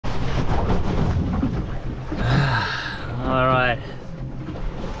Alright.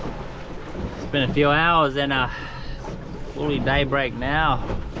 It's been a few hours and fully daybreak now.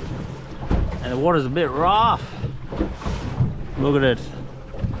 And the water's a bit rough. Look at it.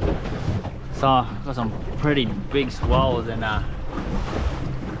 So I've got some pretty big swells and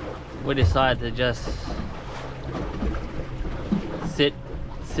we decided to just sit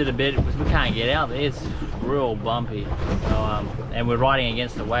a bit because we can't get out there. It's real bumpy. So and we're riding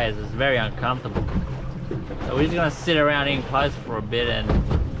against the waves. It's very uncomfortable. So we're just gonna sit around in close for a bit and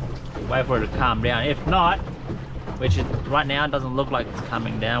wait for it to calm down. If not, which it, right now it doesn't look like it's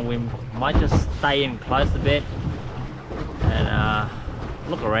coming down, we might just stay in close a bit and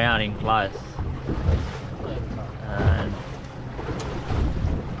look around in close. And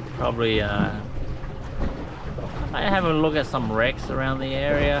probably I have a look at some wrecks around the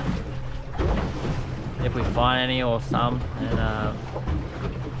area if we find any or some, and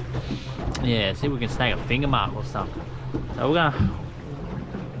yeah, see if we can snag a finger mark or something. So we're gonna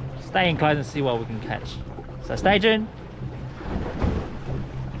stay in close and see what we can catch. So stay tuned.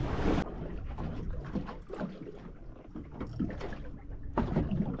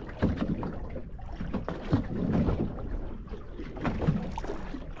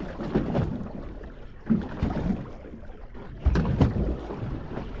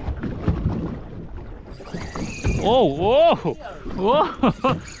 Oh, whoa, whoa.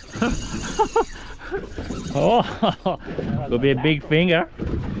 Oh, could be a big finger.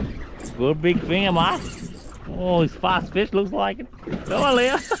 Good big finger, Mark. Oh, it's fast fish, looks like it. Come on,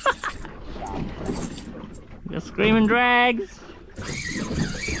 Leo. You're screaming drags.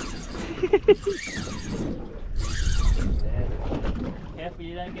 Careful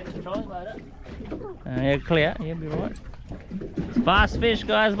you don't get the trolling motor. Yeah, clear, you'll be right. It's fast fish,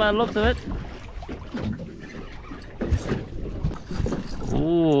 guys, by the looks of it.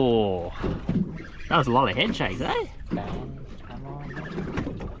 Ooh, that was a lot of head shakes, eh? Come on.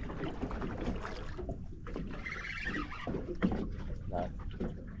 No.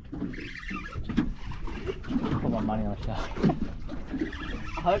 Put my money on a shark.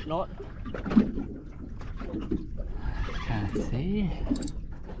 I hope not. Can't see.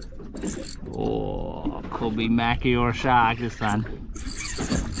 Oh, could be Mackie or a shark, this one.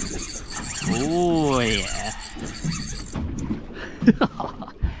 Oh yeah.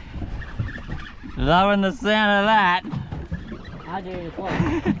 Loving the sound of that. I do as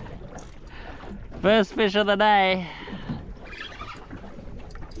well. First fish of the day.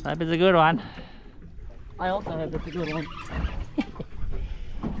 Hope it's a good one. I also hope it's a good one.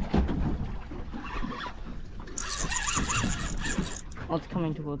 Oh, it's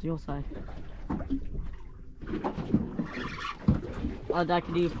coming towards your side.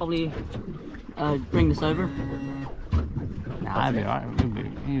 Doctor, do you probably bring this over? Nah, he'll be alright. He'll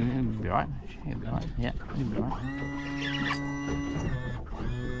be alright. He'll be alright. Yeah, he'll be alright.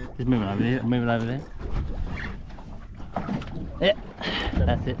 Just move it over there. Move it over there. Yeah,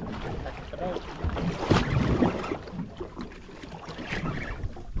 that's it.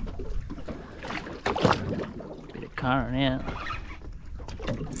 Bit of current out.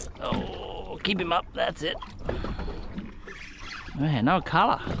 Oh, keep him up. That's it. Man, no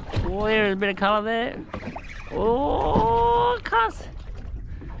colour. Oh, there's a bit of colour there. Oh, cuss.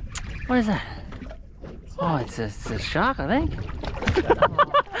 What is that? Oh, it's a shark, I think.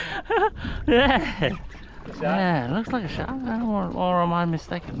 Yeah. Yeah, it looks like a shark. Or am I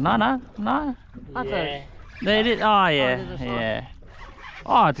mistaken? No. Yeah. There it is. Oh, yeah. Yeah.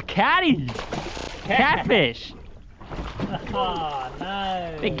 Oh, it's a catty. Catfish. Oh,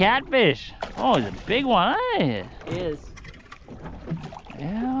 no. Big catfish. Oh, it's a big one, eh? It is. Ew.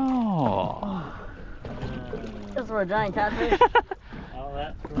 That's for a giant catfish. Oh,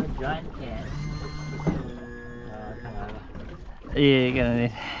 that's for a giant cat. Come over. Yeah, you're gonna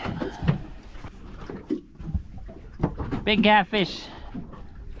need big catfish.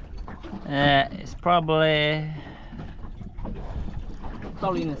 It's probably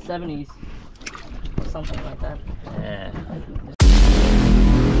in the 70s or something like that. yeah.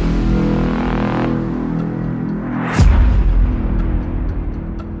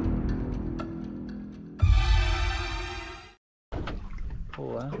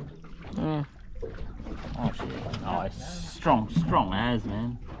 Mm. Oh shit. Oh, it's strong as,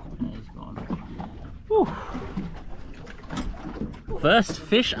 man. Yeah, he's gone. Whew. First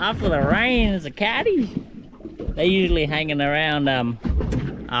fish after the rain is a catty. They're usually hanging around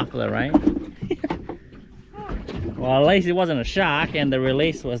after the rain. Well, at least it wasn't a shark and the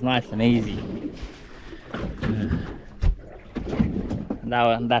release was nice and easy.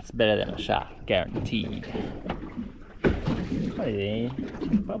 That's better than a shark, guaranteed. What is it?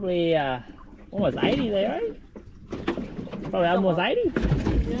 Probably almost 80 there, right? Probably almost 80.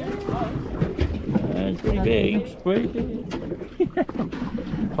 It's pretty big. It's pretty big.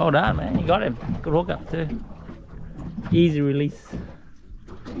 Well done, man. You got him. Good hook up too. Easy release.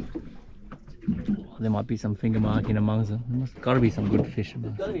 There might be some finger marking amongst them. There's got to be some good fish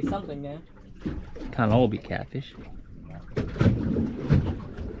amongst them. There's got to be something there. Can't all be catfish.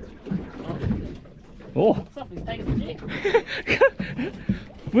 Oh! Something's taking the jig.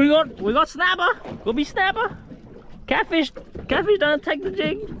 we got snapper. Could be snapper. Catfish don't take the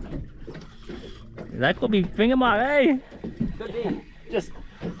jig. That could be finger mark, hey. Could be. Just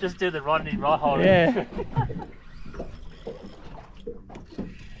do the Rodney right hold. Yeah.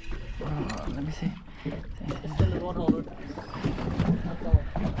 Oh, let me see. Just do the rod holder. That's all.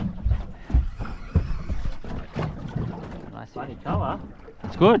 Nice funny colour.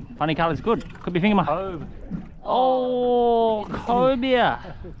 It's good. Funny colour's good. Could be finger mark. Oh, cobia.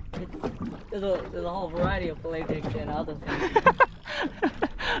 There's a whole variety of pelagic and other things.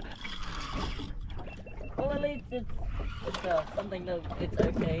 Well, at least it's something that it's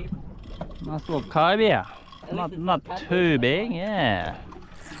okay. Nice little cobia. Not too big, yeah.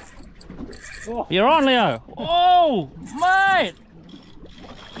 Oh. You're on, Leo. Oh, mate.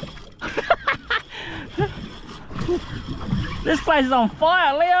 This place is on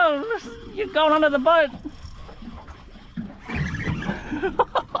fire, Leo. You're going under the boat.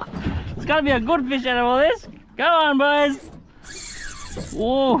 It's gotta be a good fish out of all this. Go on, boys.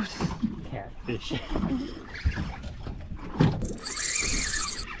 Whoa. Catfish.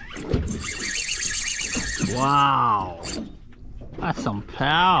 Wow. That's some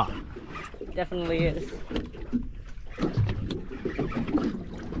power. It definitely is.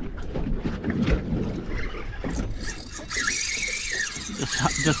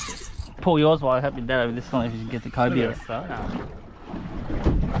 Just pull yours while I help your dad over this one if you can get the cobia.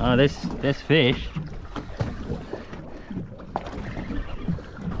 Oh, this fish.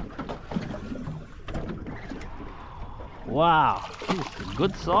 Wow,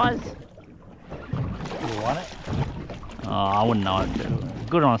 good size. You want it? Oh, I wouldn't know it.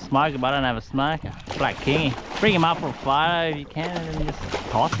 Good on a smoker, but I don't have a smoker. Black Kingy. Bring him up for a photo if you can, and then just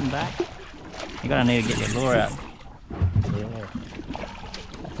toss him back. You're gonna need to get your lure out. Yeah.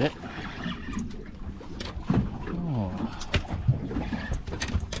 That's it. Oh.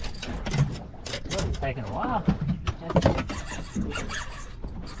 It's taking a while.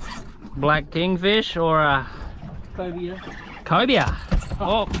 Black kingfish or a Cobia. cobia.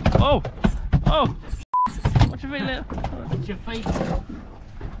 Oh, oh, oh. What's your feet there? It's your feet.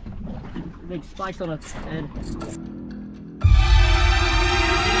 Big spikes on its head.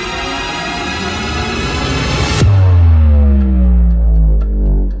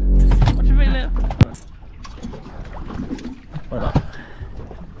 What's your feet there? What up?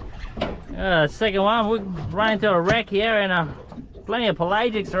 Second one, we run into a wreck here and plenty of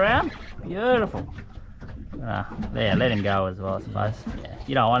pelagics around. Beautiful. There, let him go as well, I suppose. Yeah.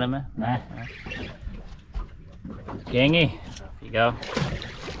 You don't want him, man? Nah. Gangy, here you go.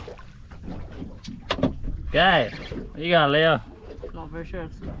 Okay, what you got, Leo? Not very sure.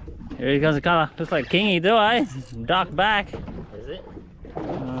 Here he comes the colour. Looks like kingy do, eh? Dark back. Is it?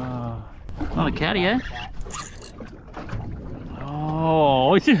 Not a catty, eh?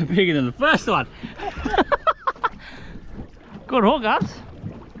 Oh, it's even bigger than the first one. Good hookups.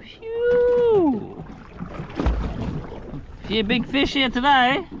 Phew. A few big fish here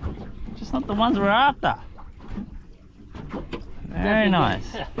today. Just not the ones we're after. Very nice.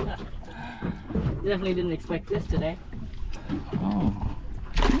 Definitely didn't expect this today. Oh.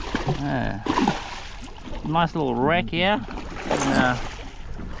 Yeah. Nice little wreck here.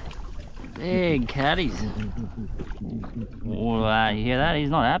 Big catties. Oh, you hear that? He's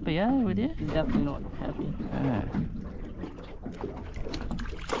not happy, eh, with you? He's definitely not happy. Yeah.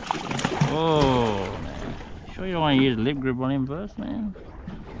 Oh, man. Sure you don't want to use a lip grip on him first, man?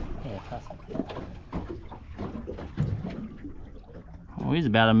 Yeah, trust me. Oh, he's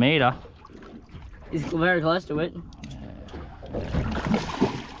about a metre. He's very close to it.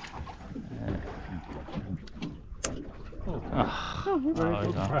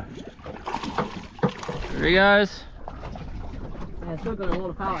 There he goes. Yeah, still got a lot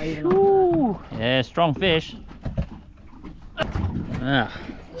of power even. Ooh. Yeah, strong fish.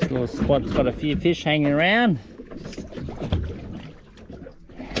 This little spot's got a few fish hanging around.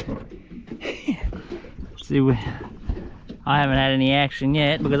 See, I haven't had any action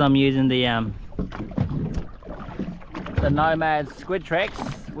yet because I'm using the Nomad Squid Trex,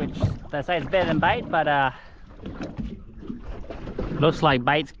 which they say is better than bait, but looks like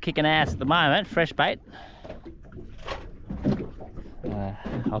bait's kicking ass at the moment, fresh bait.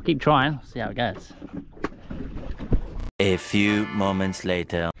 I'll keep trying, see how it goes. A few moments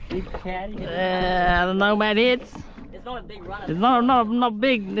later. Big cat. I don't know, man. It's It's not a big runner. It's not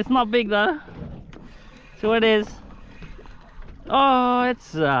big. It's not big though. So it is. Oh, it's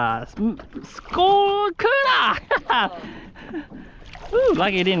school cooler. Ooh,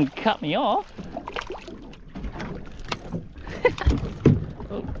 lucky it didn't cut me off.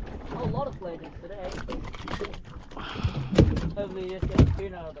 Oh, a lot of fledges today. Hopefully you just get a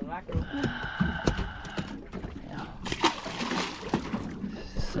tuna out of the mackerel.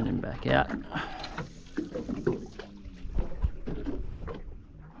 Send him back out.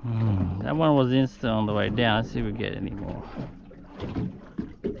 That one was instant on the way down. Let's see if we get any more.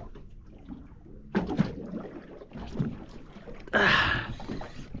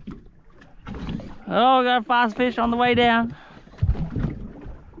 Oh, got a fast fish on the way down.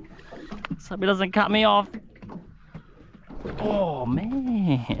 So he doesn't cut me off. Oh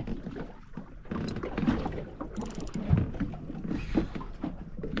man.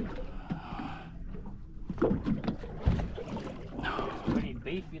 Pretty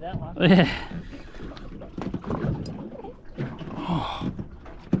beefy that one. Yeah.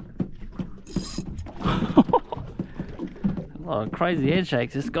 A lot of crazy head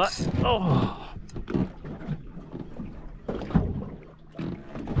shakes this guy. Oh.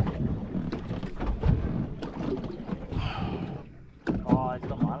 Oh, it's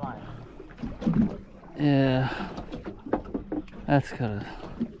got my line. Yeah. That's good.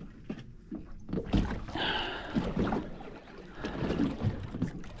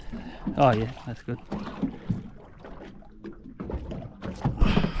 Oh yeah, that's good.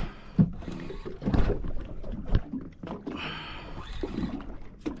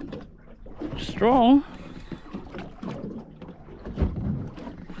 Strong.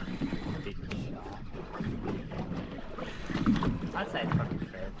 I'd say it's probably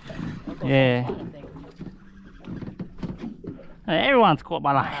fair. Yeah. Hey, everyone's caught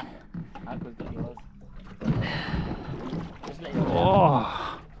my line. I could get yours. Just let you go.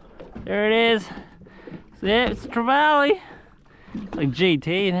 Oh, there it is. Yeah, it's trevally. It's like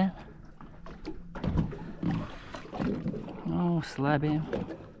GT then. Oh, slab him.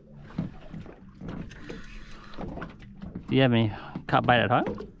 Do you have any cut bait at home?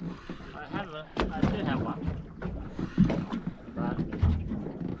 I do have one.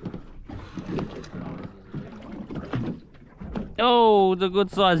 Oh, the good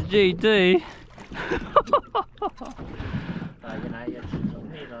size GT. You know, you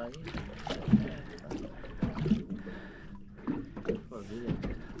need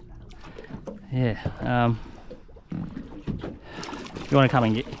Yeah. You want to come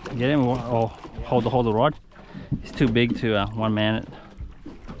and get him or hold the rod? He's too big to one man it.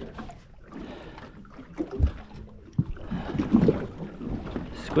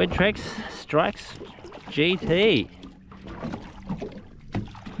 Squid Tricks Strikes GT.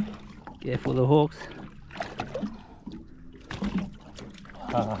 Careful the hooks.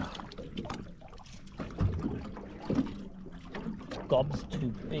 gob's too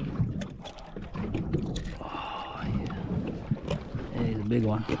big. Oh yeah. Yeah, he's a big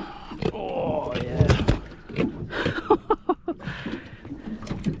one. Oh yeah.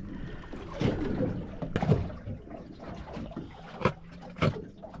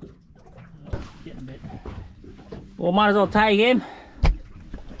 Well, might as well take him.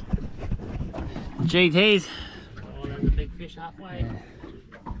 GTs. Oh, there's a big fish halfway.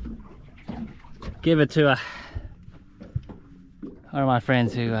 Give it to one of my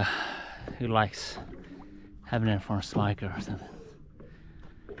friends who likes having it for a smoker or something.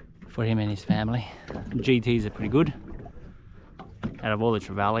 For him and his family. GTs are pretty good. Out of all the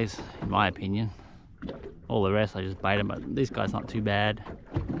trevallies, in my opinion. All the rest I just bait them, but this guy's not too bad.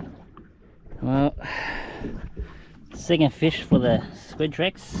 Well, second fish for the squid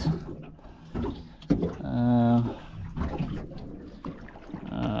tricks.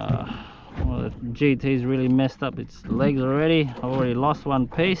 Well, the GT's really messed up its legs already. I've already lost one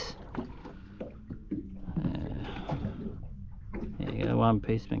piece. Yeah, one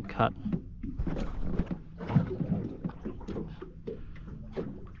piece been cut.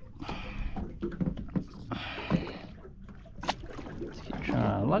 Let's keep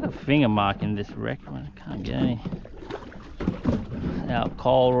trying. Like a finger mark in this wreck, I can't get any. Out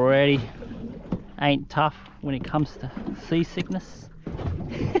cold already. Ain't tough when it comes to seasickness.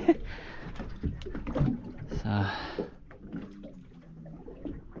 So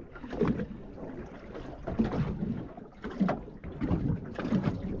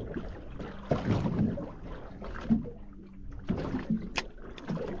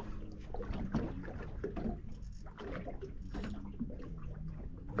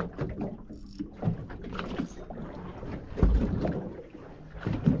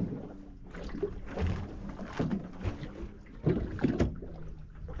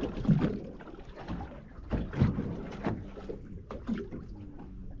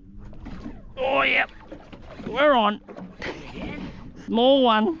Oh yeah, we're on. Small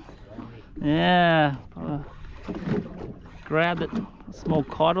one. Yeah. Grabbed it. A small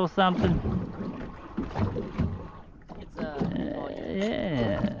cod or something. It's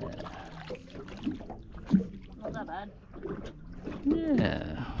Yeah. not that bad.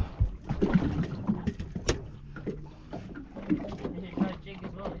 Yeah. You got a jig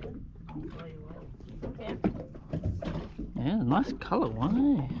as well, yeah? Okay. Yeah, nice colour one,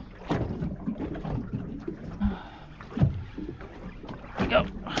 eh? Go.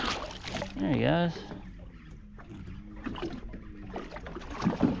 There he goes.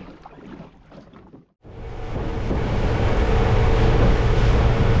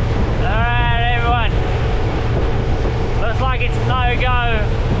 Alright everyone. Looks like it's no go.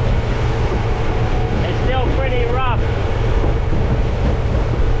 It's still pretty rough.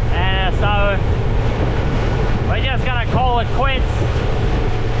 And so we're just gonna call it quits.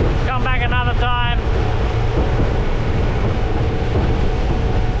 Come back another time.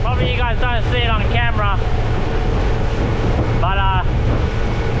 Probably you guys don't see it on camera, but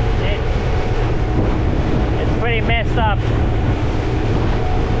it's pretty messed up.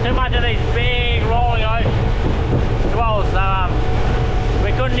 Too much of these big rolling ocean swells, so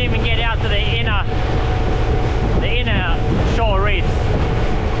we couldn't even get out to the inner shore reefs,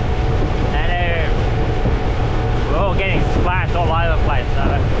 and we're all getting splashed all over the place. So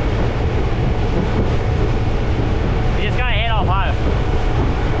we're just gonna head off home.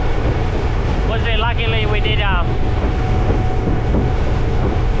 Luckily we did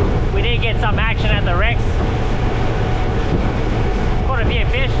get some action at the wrecks. Caught a few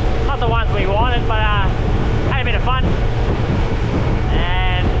fish, not the ones we wanted, but had a bit of fun.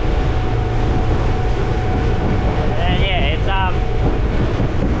 And yeah, it's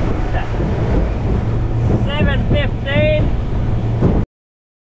 7:15.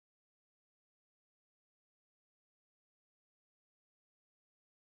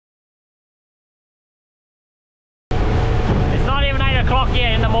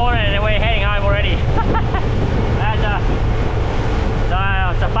 Yet in the morning and we're heading home already. So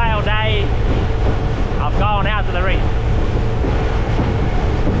it's a failed day of going out to the reef.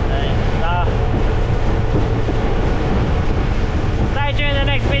 Stay tuned to the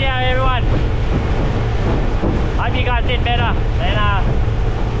next video everyone. Hope you guys did better. And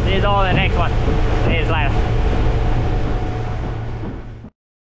see you all in the next one. See you later.